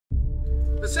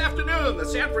This afternoon, the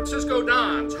San Francisco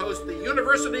Dons host the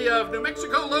University of New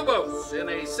Mexico Lobos in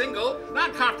a single,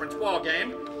 non-conference ball game.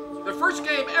 The first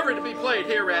game ever to be played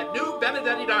here at New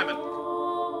Benedetti Diamond.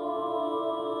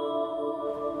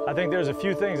 I think there's a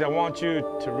few things I want you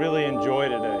to really enjoy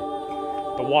today.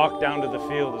 The walk down to the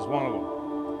field is one of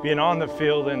them. Being on the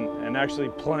field and actually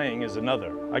playing is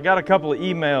another. I got a couple of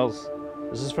emails.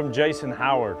 This is from Jason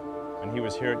Howard, and he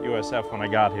was here at USF when I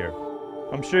got here.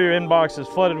 I'm sure your inbox is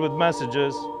flooded with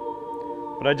messages,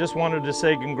 but I just wanted to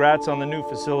say congrats on the new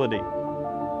facility.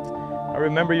 I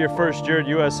remember your first year at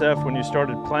USF when you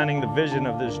started planning the vision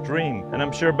of this dream, and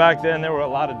I'm sure back then there were a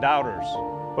lot of doubters.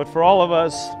 But for all of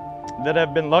us that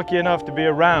have been lucky enough to be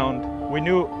around, we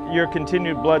knew your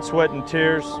continued blood, sweat, and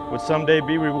tears would someday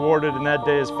be rewarded, and that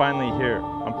day is finally here.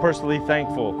 I'm personally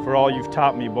thankful for all you've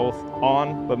taught me, both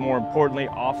on, but more importantly,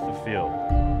 off the field.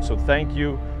 So thank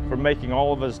you for making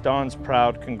all of us Dons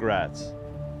proud. Congrats.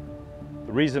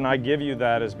 The reason I give you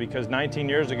that is because 19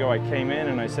 years ago I came in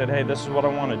and I said, hey, this is what I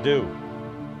want to do.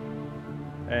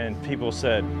 And people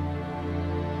said,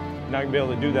 you're not going to be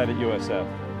able to do that at USF.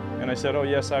 And I said, oh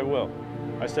yes, I will.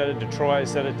 I said it to Troy, I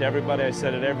said it to everybody, I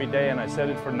said it every day, and I said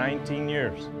it for 19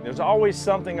 years. There's always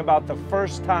something about the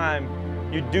first time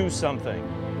you do something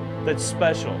that's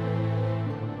special.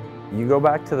 You go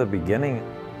back to the beginning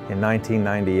in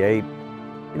 1998,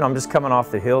 I'm just coming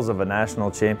off the heels of a national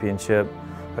championship,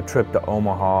 a trip to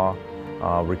Omaha,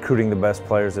 recruiting the best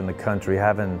players in the country,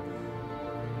 having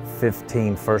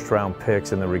 15 first-round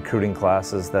picks in the recruiting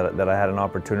classes that I had an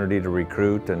opportunity to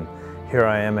recruit, and here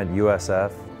I am at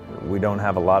USF. We don't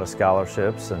have a lot of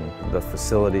scholarships, and the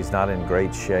facility's not in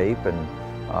great shape,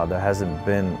 and there hasn't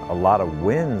been a lot of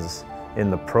wins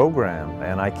in the program.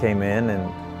 And I came in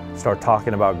and started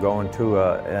talking about going to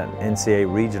an NCAA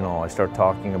regional. I started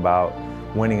talking about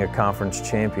winning a conference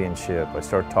championship. I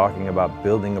started talking about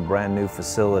building a brand new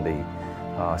facility.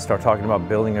 I started talking about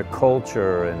building a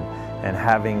culture and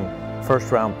having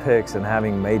first-round picks and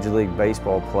having Major League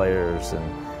Baseball players. And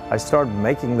I started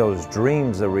making those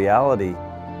dreams a reality.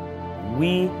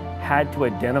 We had to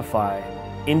identify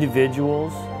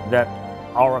individuals that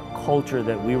our culture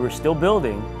that we were still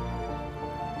building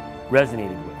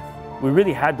resonated with. We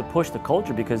really had to push the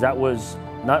culture because that was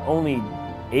not only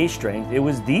a strength, it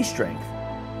was the strength.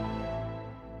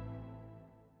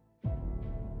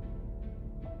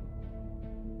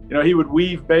 He would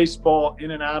weave baseball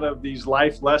in and out of these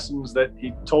life lessons that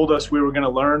he told us we were going to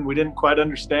learn. We didn't quite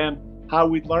understand how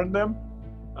we'd learn them.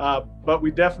 But we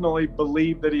definitely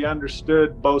believed that he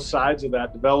understood both sides of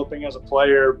that, developing as a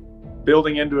player,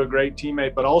 building into a great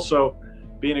teammate, but also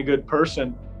being a good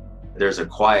person. There's a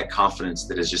quiet confidence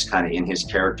that is just kind of in his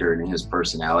character and in his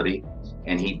personality.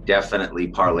 And he definitely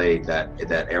parlayed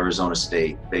that Arizona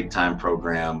State big-time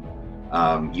program.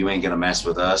 You ain't gonna mess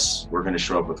with us. We're gonna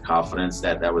show up with confidence.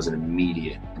 That was an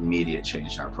immediate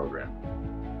change in our program.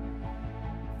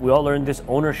 We all learned this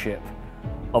ownership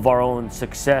of our own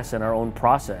success and our own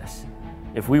process.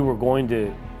 If we were going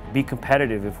to be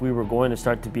competitive, if we were going to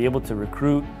start to be able to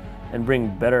recruit and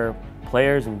bring better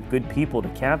players and good people to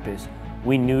campus,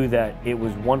 we knew that it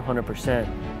was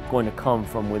 100% going to come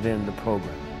from within the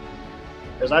program.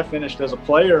 As I finished as a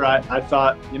player, I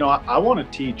thought, I want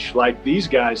to teach like these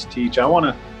guys teach. I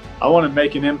want to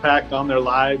make an impact on their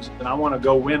lives, and I want to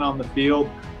go win on the field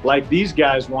like these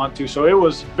guys want to. So it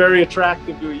was very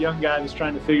attractive to a young guy that's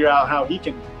trying to figure out how he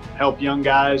can help young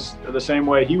guys the same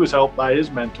way he was helped by his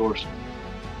mentors.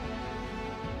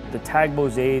 The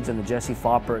Tagbos Aids and the Jesse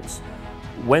Fopperts,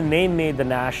 when they made the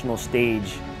national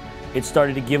stage, it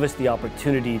started to give us the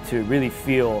opportunity to really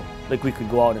feel like we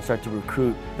could go out and start to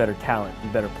recruit better talent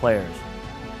and better players.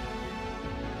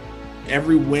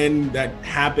 Every win that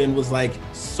happened was like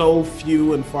so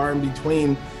few and far in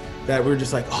between that we're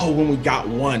just like, oh, when we got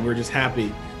one, we're just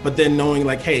happy. But then knowing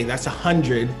like, hey, that's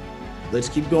 100, let's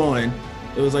keep going.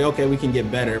 It was like, okay, we can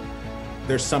get better.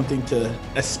 There's something to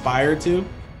aspire to.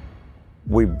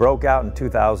 We broke out in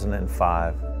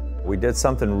 2005. We did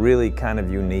something really kind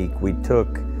of unique. We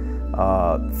took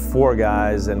 4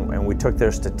 guys and we took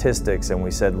their statistics and we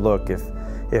said, look,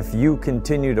 if you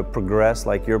continue to progress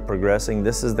like you're progressing,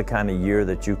 this is the kind of year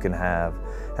that you can have,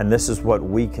 and this is what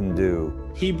we can do.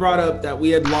 He brought up that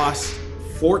we had lost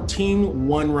 14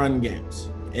 one-run games,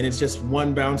 and it's just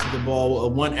one bounce of the ball,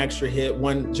 one extra hit,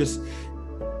 one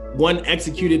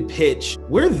executed pitch.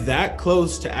 We're that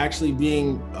close to actually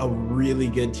being a really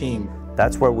good team.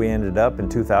 That's where we ended up in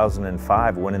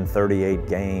 2005, winning 38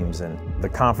 games, and the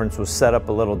conference was set up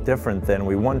a little different then.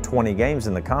 We won 20 games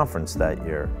in the conference that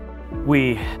year.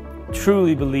 We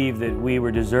truly believed that we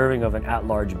were deserving of an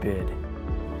at-large bid,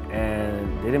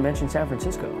 and they didn't mention San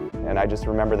Francisco. And I just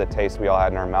remember the taste we all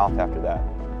had in our mouth after that.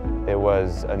 It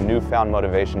was a newfound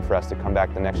motivation for us to come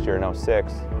back the next year in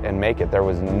 '06 and make it. There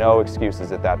was no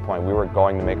excuses at that point. We were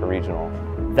going to make a regional.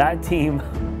 That team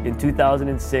in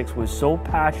 2006 was so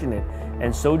passionate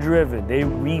and so driven, they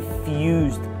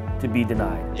refused to be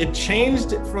denied. It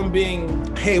changed from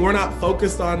being, hey, we're not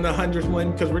focused on the 100th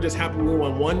win because we're just happy we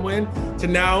won one win, to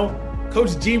now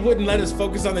Coach G wouldn't let us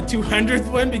focus on the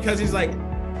 200th win because he's like,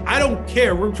 I don't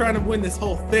care, we're trying to win this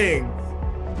whole thing.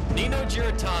 Nino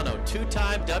Giarratano,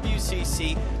 two-time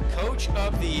WCC Coach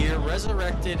of the Year,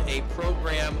 resurrected a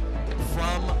program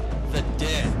from the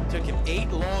dead. Took him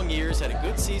 8 long years, had a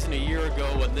good season a year ago,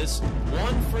 and this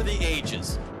one for the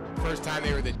ages. First time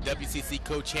they were the WCC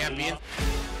co-champion.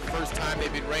 First time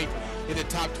they've been ranked in the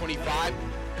top 25.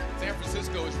 San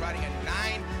Francisco is riding a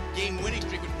 9-game winning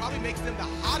streak, which probably makes them the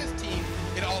hottest team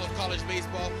in all of college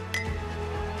baseball.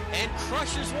 And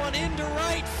crushes one into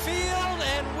right field,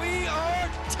 and we are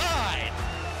tied.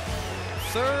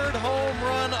 Third home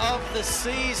run of the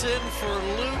season for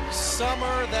Luke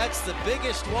Summer. That's the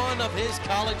biggest one of his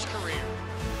college career.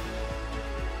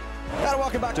 Gotta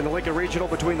welcome back to the Lincoln Regional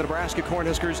between the Nebraska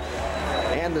Cornhuskers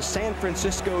and the San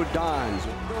Francisco Dons.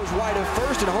 Goes wide at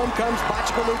first, and home comes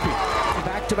Bachikalupi.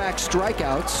 Back-to-back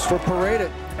strikeouts for Pareda.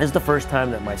 It's the first time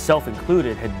that myself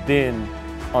included had been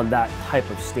on that type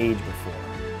of stage before.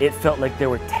 It felt like there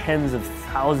were tens of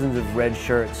thousands of red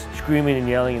shirts screaming and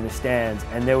yelling in the stands,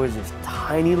 and there was this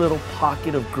tiny little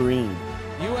pocket of green.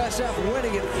 USF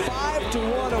winning it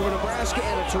 5-1 over Nebraska,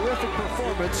 and a terrific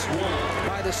performance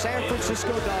by the San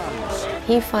Francisco Dons.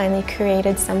 He finally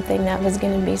created something that was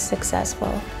going to be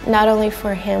successful, not only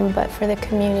for him, but for the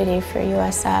community, for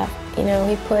USF. You know,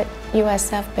 he put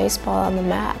USF baseball on the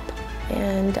map,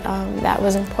 and that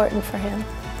was important for him.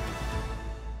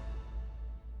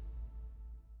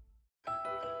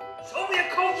 Show me a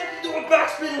coach that can do a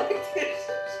backspin like this.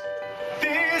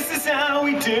 This is how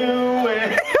we do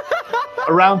it.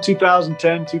 Around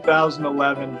 2010,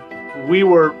 2011, we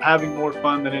were having more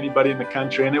fun than anybody in the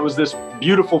country, and it was this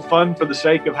beautiful fun for the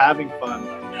sake of having fun.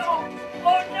 No!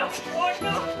 Oh no! Oh no!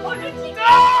 Oh no!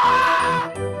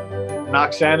 Ah!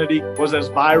 Knoxanity was as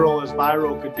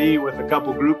viral could be, with a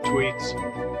couple group tweets,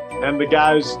 and the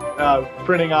guys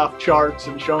printing off charts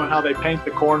and showing how they paint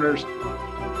the corners.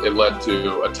 It led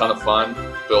to a ton of fun,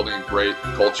 building a great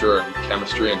culture and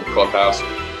chemistry in the clubhouse.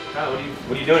 Kyle,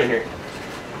 what are you doing here?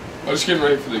 I was getting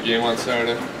ready for the game on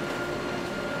Saturday.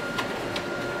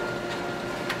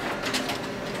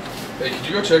 Hey, could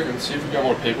you go check and see if we got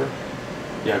more paper?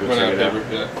 Yeah, go check it out.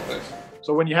 Yeah, thanks.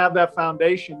 So when you have that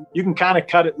foundation, you can kind of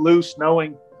cut it loose,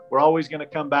 knowing we're always going to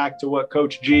come back to what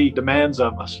Coach G demands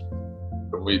of us.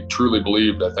 We truly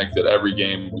believed, I think, that every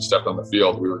game we stepped on the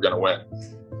field, we were going to win.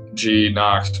 G,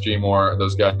 Knox, G Moore,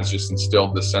 those guys just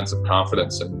instilled this sense of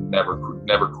confidence and never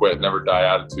quit, never die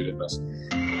attitude in us.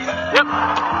 Yep.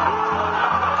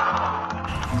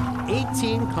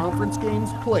 18 conference games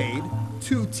played,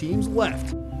 2 teams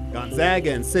left.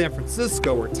 Gonzaga and San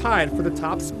Francisco are tied for the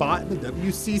top spot in the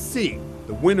WCC.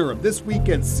 The winner of this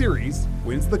weekend's series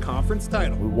wins the conference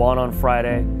title. We won on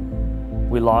Friday,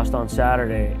 we lost on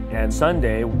Saturday, and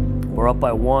Sunday we're up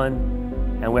by 1.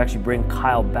 And we actually bring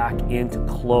Kyle back in to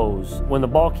close. When the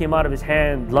ball came out of his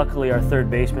hand, luckily our third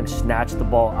baseman snatched the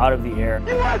ball out of the air.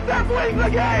 USF wins the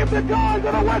game! The Dons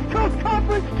are the West Coast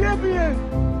Conference champions!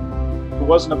 It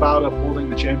wasn't about upholding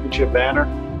the championship banner.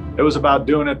 It was about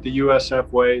doing it the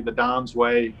USF way, the Dons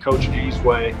way, Coach G's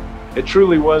way. It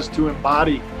truly was to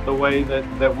embody the way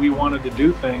that we wanted to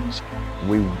do things.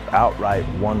 We outright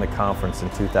won the conference in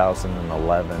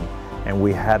 2011. And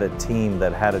we had a team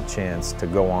that had a chance to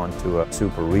go on to a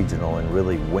super regional and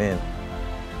really win.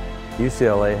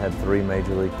 UCLA had 3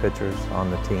 major league pitchers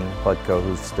on the team. Plutko,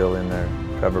 who's still in there,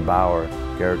 Trevor Bauer,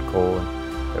 Garrett Cole,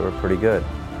 and they were pretty good.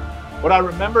 What I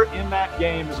remember in that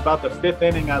game is about the 5th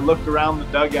inning, I looked around the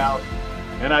dugout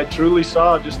and I truly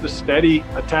saw just the steady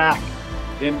attack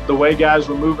in the way guys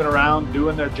were moving around,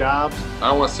 doing their jobs. I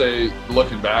don't want to say,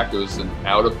 looking back, it was an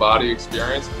out-of-body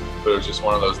experience, but it was just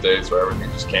one of those days where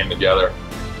everything just came together.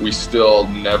 We still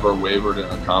never wavered in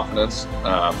our confidence.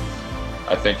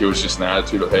 I think it was just an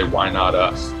attitude of, hey, why not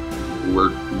us?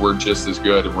 We're just as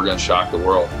good, and we're going to shock the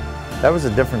world. That was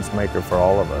a difference maker for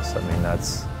all of us. I mean,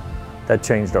 that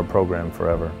changed our program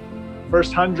forever.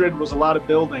 First 100 was a lot of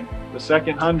building. The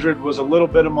second 100 was a little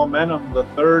bit of momentum. The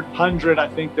third 100, I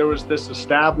think there was this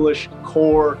established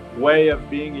core way of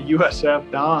being a USF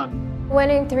Don.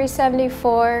 Winning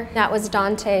 374, that was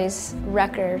Dante's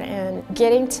record, and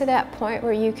getting to that point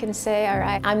where you can say, all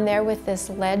right, I'm there with this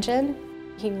legend,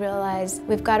 he realized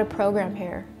we've got a program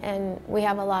here and we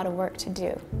have a lot of work to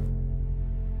do.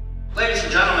 Ladies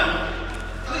and gentlemen,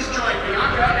 please join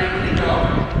Bianca and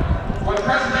Nico for the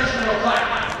presentation of a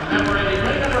plaque commemorating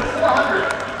win number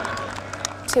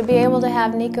 400. To be able to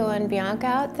have Nico and Bianca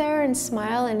out there and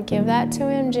smile and give that to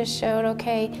him just showed,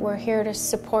 okay, we're here to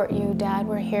support you, Dad.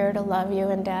 We're here to love you,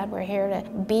 and Dad, we're here to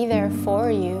be there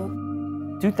for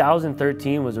you.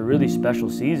 2013 was a really special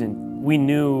season. We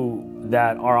knew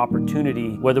that our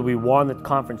opportunity, whether we won the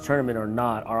conference tournament or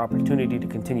not, our opportunity to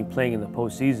continue playing in the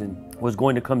postseason was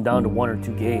going to come down to 1 or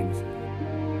 2 games.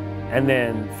 And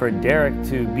then for Derek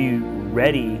to be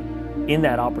ready in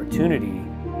that opportunity.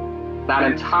 That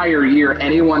entire year,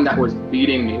 anyone that was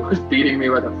beating me with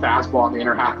a fastball in the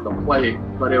inner half of the plate,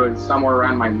 but it was somewhere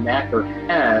around my neck or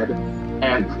head.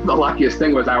 And the luckiest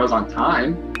thing was I was on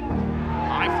time.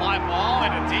 High fly ball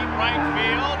in a deep right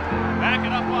field. Back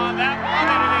it up on that one,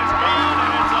 and it is gone,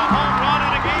 and it's a home run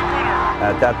and a game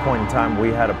winner. At that point in time, we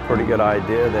had a pretty good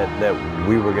idea that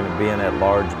we were going to be in that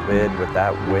large bid with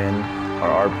that win.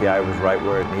 Our RPI was right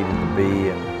where it needed to be.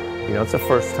 And you know, it's the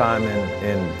first time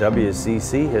in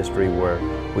WCC history where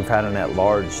we've had an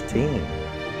at-large team.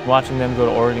 Watching them go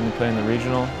to Oregon and play in the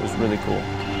regional was really cool.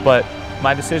 But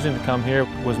my decision to come here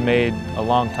was made a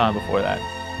long time before that.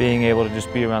 Being able to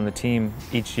just be around the team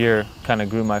each year kind of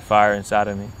grew my fire inside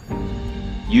of me.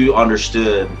 You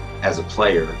understood as a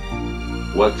player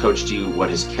what Coach G, what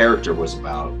his character was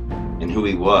about and who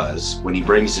he was when he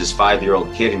brings his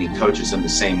 5-year-old kid and he coaches him the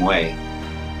same way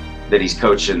that he's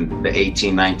coaching the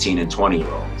 18, 19, and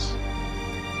 20-year-olds.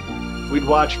 We'd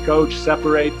watch Coach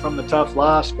separate from the tough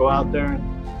loss, go out there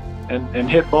and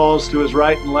hit balls to his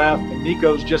right and left, and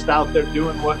Nico's just out there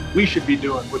doing what we should be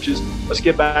doing, which is let's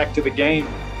get back to the game.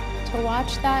 To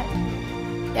watch that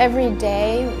every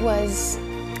day was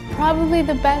probably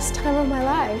the best time of my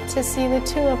life, to see the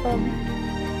two of them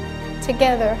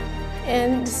together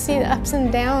and to see the ups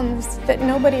and downs that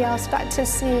nobody else got to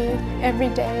see every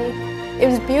day. It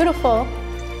was beautiful,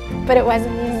 but it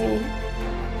wasn't easy.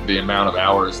 The amount of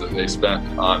hours that they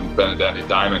spent on Benedetti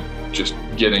Diamond, just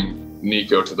getting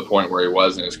Nico to the point where he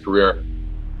was in his career,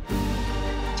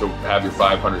 to have your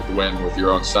 500th win with your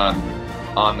own son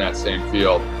on that same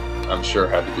field, I'm sure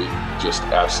had to be just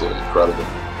absolutely incredible.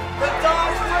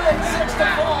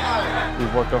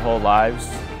 We've worked our whole lives,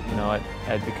 you know,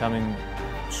 at becoming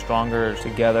stronger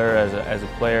together as a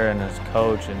player and as a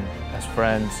coach and as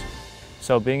friends.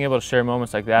 So being able to share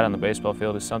moments like that on the baseball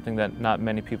field is something that not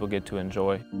many people get to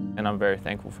enjoy, and I'm very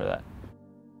thankful for that.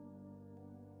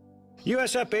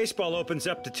 USF Baseball opens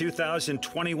up the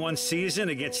 2021 season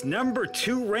against number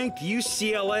 2 ranked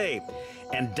UCLA,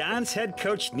 and Don's head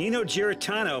coach Nino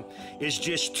Giarratano is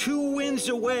just 2 wins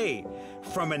away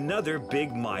from another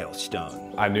big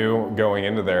milestone. I knew going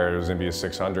into there it was going to be a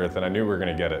 600th, and I knew we were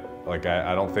going to get it. Like,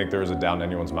 I don't think there was a doubt in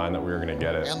anyone's mind that we were going to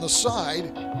get it. And the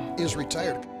side is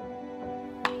retired.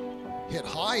 Hit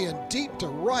high and deep to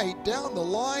right, down the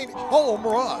line, home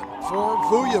run for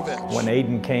Vujovic. When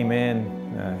Aiden came in,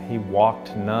 he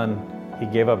walked none. He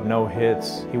gave up no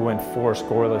hits. He went 4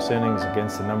 scoreless innings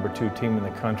against the number 2 team in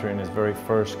the country in his very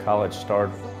first college start.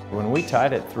 When we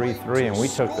tied at 3-3 and we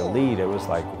took the lead, it was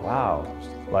like, wow,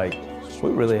 like, we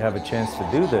really have a chance to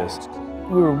do this.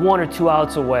 We were 1 or 2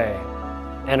 outs away,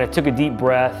 and I took a deep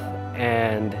breath,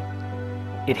 and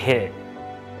it hit.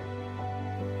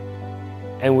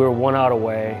 And we were 1 out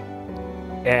away,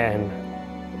 and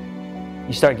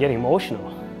you start getting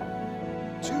emotional.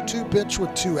 2-2 pitch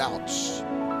with 2 outs.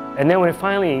 And then when it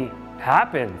finally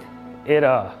happened, it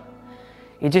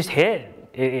just hit.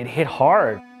 It hit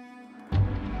hard.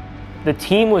 The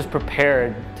team was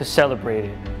prepared to celebrate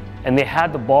it, and they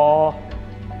had the ball,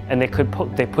 and they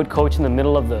put Coach in the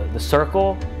middle of the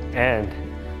circle, and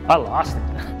I lost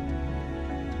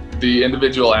it. The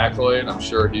individual accolade, I'm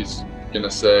sure he's going to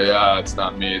say, it's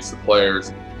not me, it's the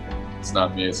players. It's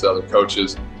not me, it's the other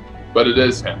coaches. But it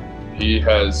is him. He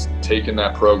has taken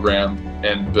that program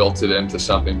and built it into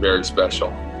something very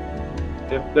special.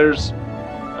 If there's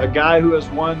a guy who has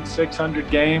won 600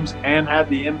 games and had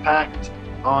the impact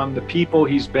on the people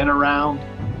he's been around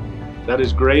that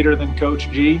is greater than Coach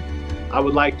G, I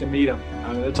would like to meet him.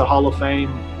 It's a Hall of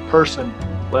Fame person,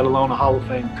 let alone a Hall of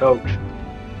Fame coach.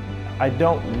 I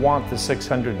don't want the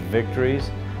 600 victories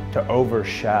to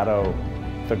overshadow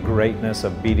the greatness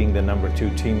of beating the number 2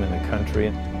 team in the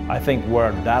country. I think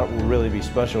where that will really be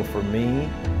special for me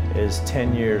is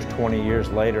 10 years, 20 years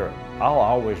later, I'll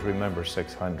always remember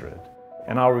 600.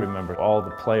 And I'll remember all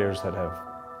the players that have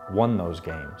won those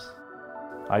games.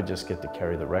 I just get to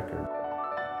carry the record.